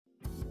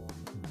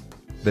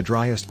The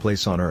driest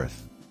place on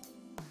Earth.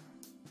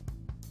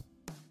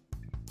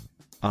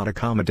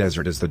 Atacama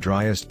Desert is the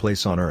driest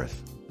place on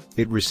Earth.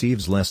 It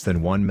receives less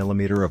than 1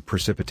 millimeter of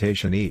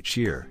precipitation each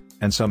year,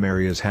 and some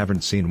areas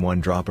haven't seen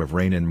one drop of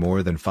rain in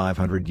more than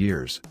 500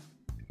 years.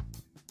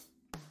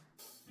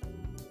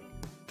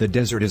 The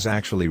desert is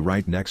actually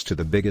right next to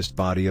the biggest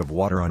body of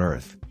water on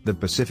Earth, the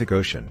Pacific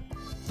Ocean.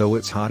 Though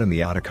it's hot in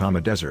the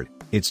Atacama Desert,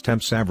 its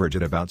temps average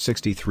at about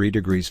 63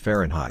 degrees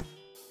Fahrenheit.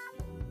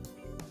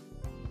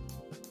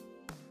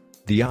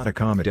 The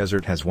Atacama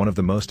Desert has one of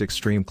the most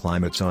extreme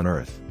climates on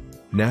Earth.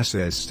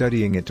 NASA is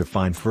studying it to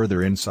find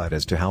further insight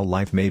as to how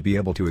life may be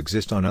able to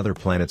exist on other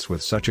planets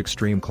with such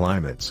extreme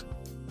climates.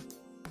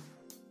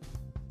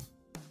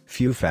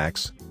 Few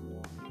facts.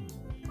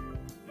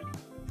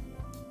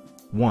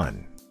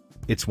 1.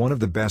 It's one of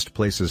the best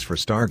places for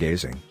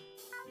stargazing.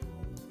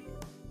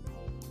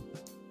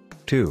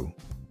 2.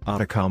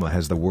 Atacama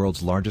has the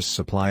world's largest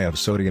supply of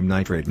sodium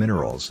nitrate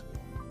minerals.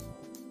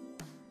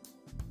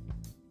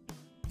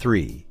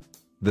 3.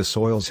 The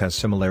soils has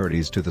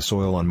similarities to the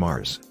soil on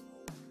Mars.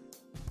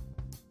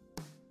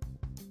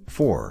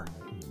 4.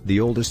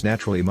 The oldest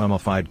naturally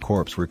mummified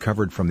corpse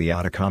recovered from the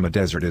Atacama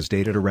Desert is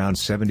dated around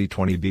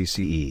 7020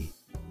 BCE.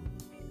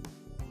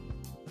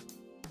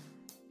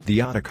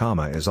 The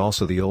Atacama is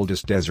also the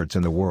oldest deserts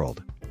in the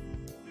world.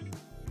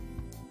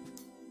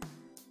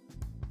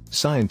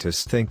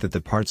 Scientists think that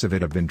the parts of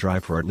it have been dry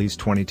for at least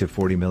 20 to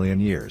 40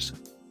 million years.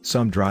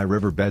 Some dry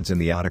riverbeds in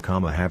the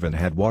Atacama haven't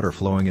had water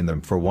flowing in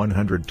them for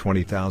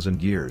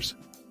 120,000 years.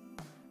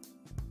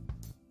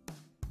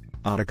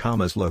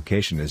 Atacama's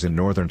location is in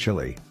northern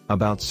Chile,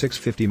 about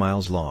 650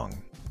 miles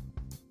long.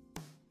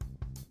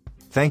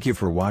 Thank you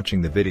for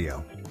watching the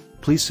video.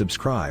 Please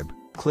subscribe,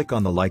 click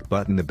on the like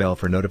button, the bell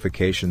for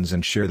notifications,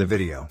 and share the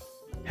video.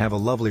 Have a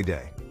lovely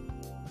day.